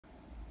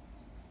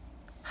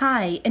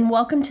Hi, and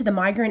welcome to the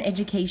Migrant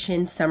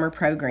Education Summer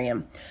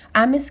Program.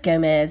 I'm Ms.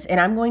 Gomez, and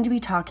I'm going to be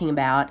talking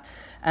about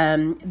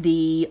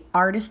the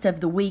Artist of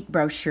the Week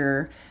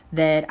brochure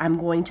that I'm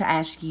going to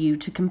ask you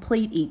to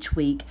complete each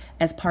week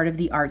as part of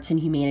the Arts and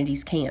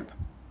Humanities Camp.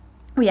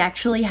 We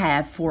actually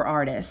have 4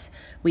 artists.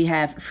 We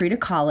have Frida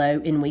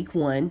Kahlo in week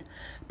 1,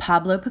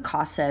 Pablo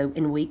Picasso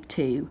in week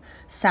 2,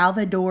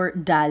 Salvador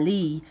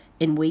Dali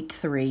in week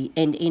 3,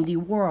 and Andy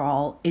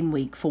Warhol in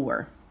week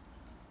 4.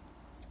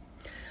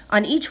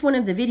 On each one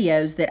of the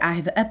videos that I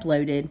have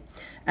uploaded,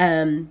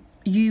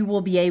 you will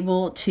be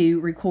able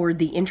to record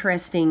the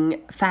interesting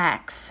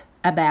facts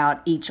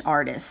about each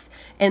artist.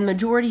 And the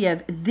majority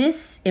of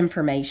this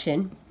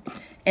information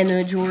and the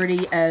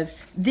majority of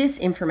this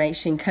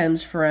information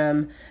comes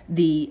from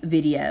the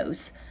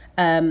videos.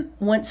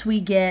 Once we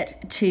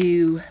get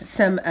to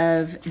some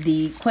of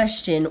the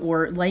question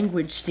or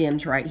language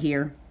stems right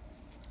here,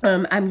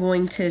 I'm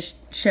going to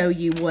show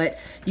you what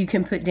you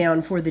can put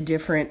down for the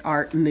different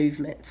art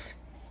movements.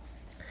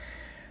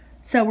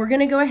 So we're going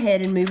to go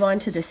ahead and move on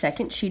to the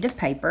second sheet of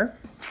paper.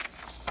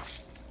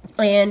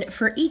 And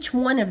for each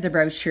one of the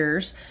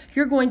brochures,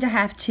 you're going to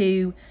have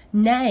to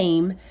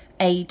name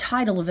a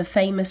title of a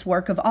famous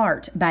work of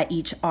art by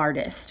each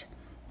artist.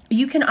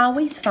 You can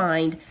always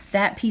find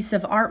that piece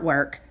of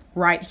artwork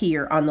right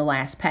here on the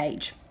last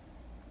page.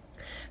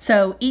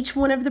 So each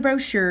one of the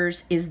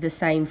brochures is the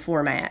same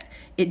format.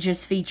 It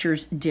just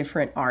features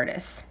different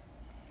artists.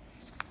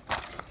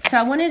 So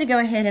I wanted to go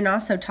ahead and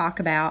also talk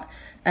about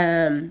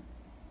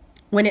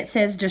when it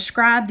says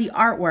describe the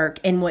artwork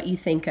and what you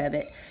think of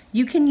it.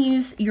 You can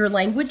use your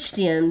language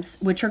stems,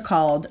 which are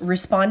called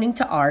responding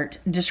to art,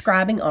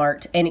 describing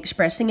art, and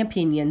expressing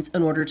opinions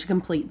in order to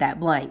complete that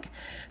blank.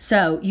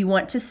 So you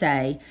want to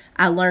say,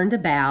 I learned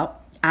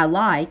about, I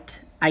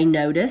liked, I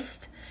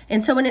noticed.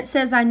 And so when it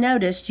says I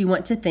noticed, you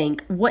want to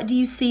think, what do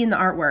you see in the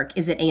artwork?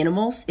 Is it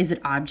animals? Is it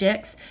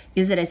objects?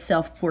 Is it a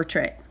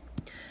self-portrait?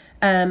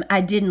 I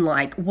didn't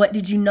like. What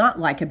did you not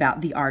like about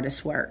the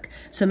artist's work?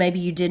 So maybe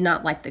you did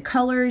not like the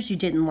colors, you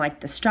didn't like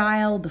the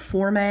style, the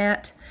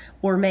format,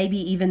 or maybe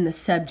even the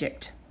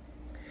subject.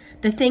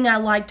 The thing I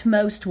liked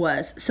most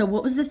was, so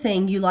what was the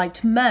thing you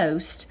liked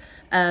most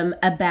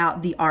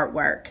about the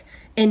artwork?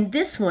 And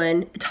this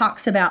one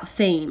talks about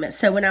theme.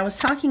 So when I was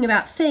talking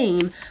about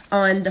theme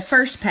on the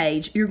first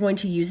page, you're going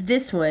to use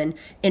this one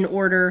in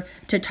order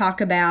to talk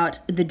about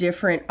the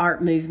different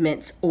art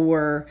movements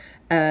or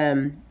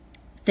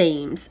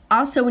themes.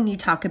 Also, when you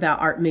talk about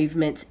art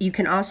movements, you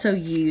can also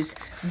use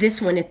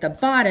this one at the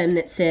bottom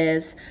that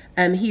says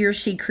he or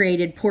she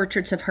created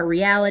portraits of her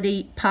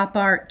reality, pop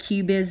art,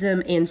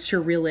 cubism, and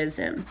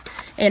surrealism.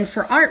 And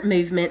for art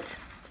movements,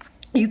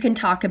 you can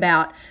talk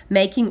about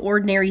making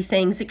ordinary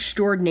things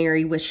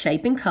extraordinary with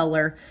shape and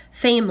color,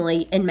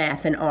 family, and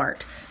math and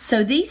art.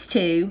 So these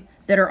two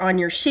that are on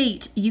your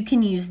sheet, you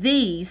can use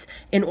these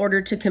in order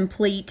to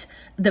complete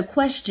the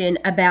question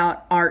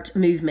about art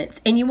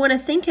movements. And you want to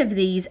think of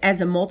these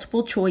as a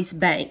multiple choice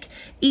bank.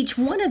 Each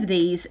one of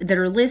these that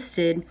are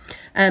listed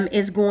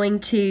is going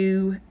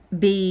to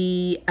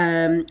be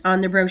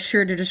on the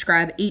brochure to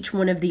describe each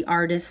one of the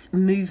artist's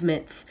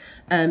movements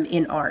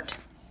in art.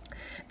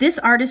 This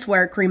artist's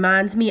work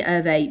reminds me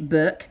of a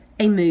book,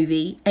 a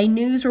movie, a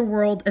news or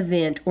world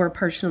event, or a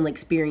personal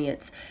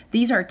experience.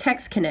 These are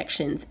text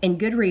connections, and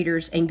good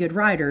readers and good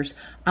writers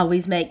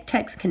always make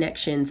text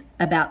connections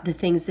about the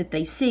things that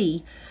they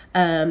see,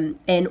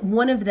 and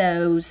one of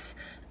those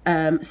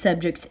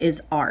subjects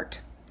is art.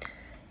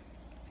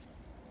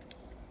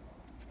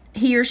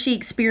 He or she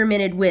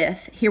experimented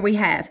with, here we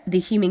have the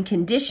human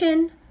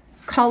condition,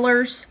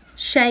 colors,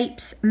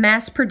 shapes,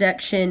 mass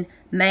production,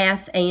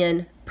 math,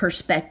 and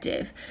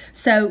perspective.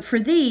 So for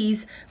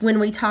these, when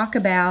we talk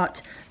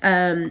about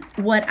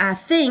what I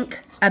think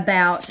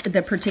about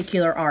the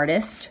particular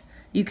artist,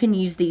 you can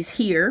use these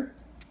here.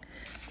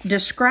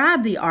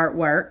 Describe the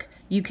artwork,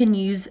 you can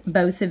use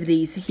both of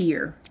these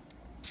here.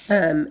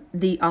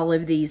 All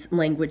of these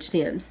language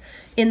stems.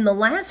 In the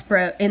last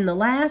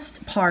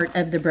part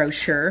of the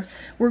brochure,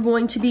 we're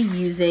going to be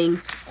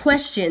using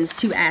questions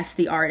to ask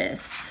the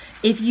artist.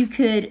 If you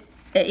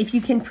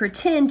can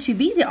pretend to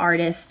be the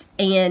artist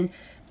and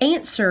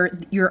answer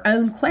your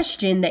own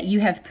question that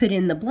you have put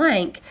in the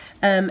blank,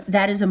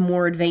 that is a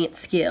more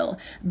advanced skill,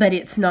 but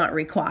it's not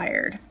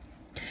required.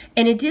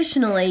 And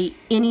additionally,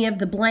 any of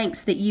the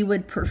blanks that you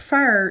would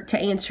prefer to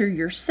answer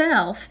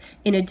yourself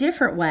in a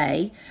different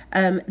way,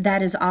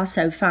 that is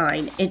also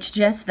fine. It's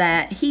just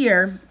that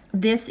here,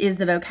 this is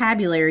the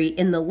vocabulary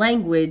in the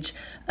language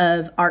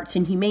of arts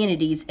and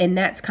humanities, and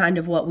that's kind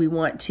of what we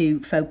want to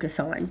focus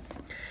on.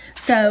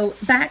 So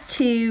back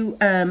to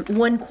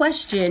one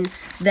question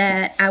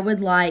that I would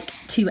like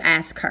to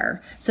ask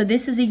her. So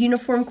this is a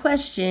uniform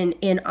question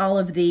in all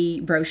of the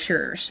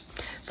brochures.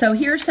 So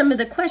here are some of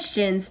the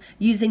questions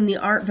using the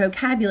art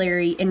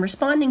vocabulary and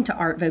responding to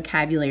art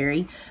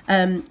vocabulary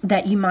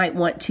that you might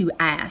want to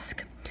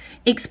ask.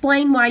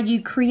 Explain why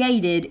you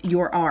created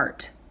your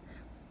art.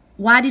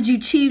 Why did you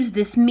choose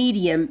this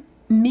medium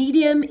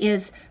Medium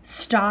is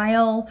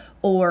style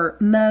or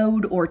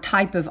mode or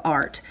type of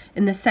art,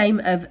 and the same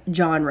of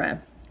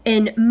genre.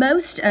 In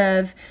most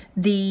of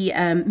the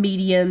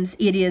mediums,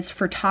 it is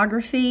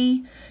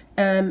photography.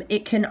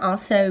 It can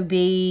also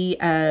be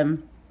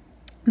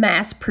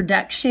mass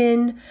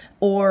production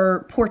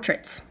or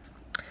portraits.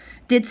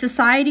 Did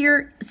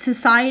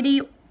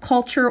society,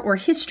 culture, or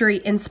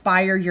history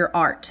inspire your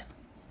art?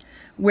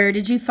 Where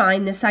did you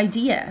find this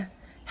idea?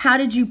 How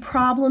did you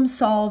problem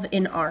solve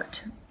in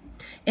art?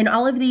 And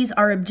all of these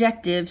are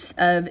objectives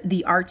of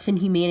the Arts and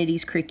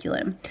Humanities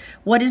curriculum.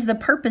 What is the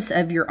purpose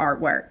of your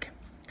artwork?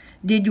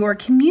 Did your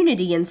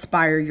community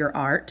inspire your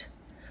art?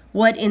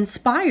 What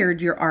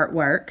inspired your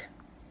artwork?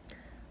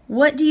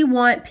 What do you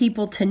want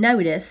people to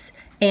notice?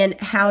 And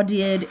how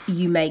did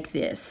you make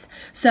this?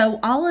 So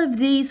all of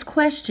these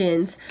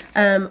questions,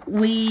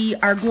 we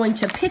are going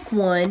to pick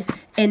one,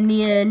 and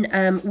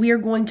then we are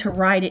going to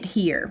write it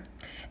here.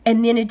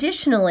 And then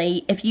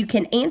additionally, if you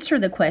can answer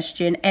the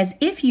question as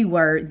if you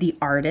were the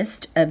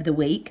artist of the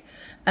week,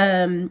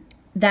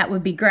 that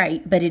would be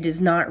great, but it is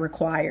not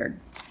required.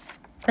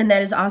 And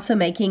that is also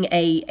making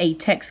a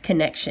text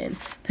connection,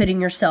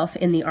 putting yourself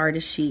in the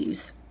artist's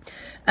shoes.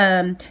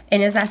 And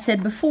as I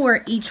said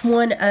before, each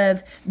one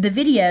of the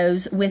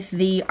videos with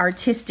the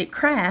artistic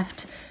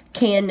craft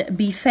can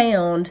be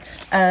found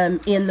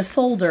in the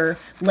folder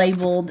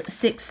labeled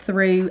 6th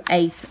through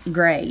 8th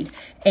grade.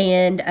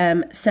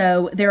 And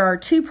so there are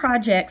 2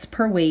 projects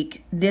per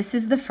week. This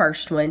is the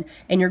first one,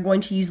 and you're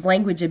going to use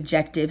language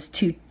objectives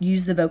to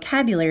use the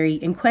vocabulary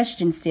and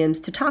question stems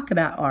to talk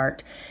about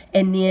art.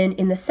 And then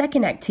in the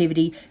second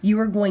activity, you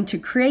are going to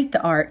create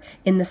the art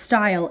in the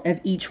style of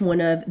each one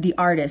of the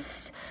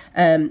artists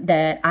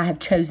that I have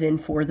chosen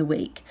for the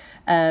week.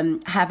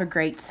 Have a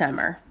great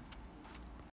summer.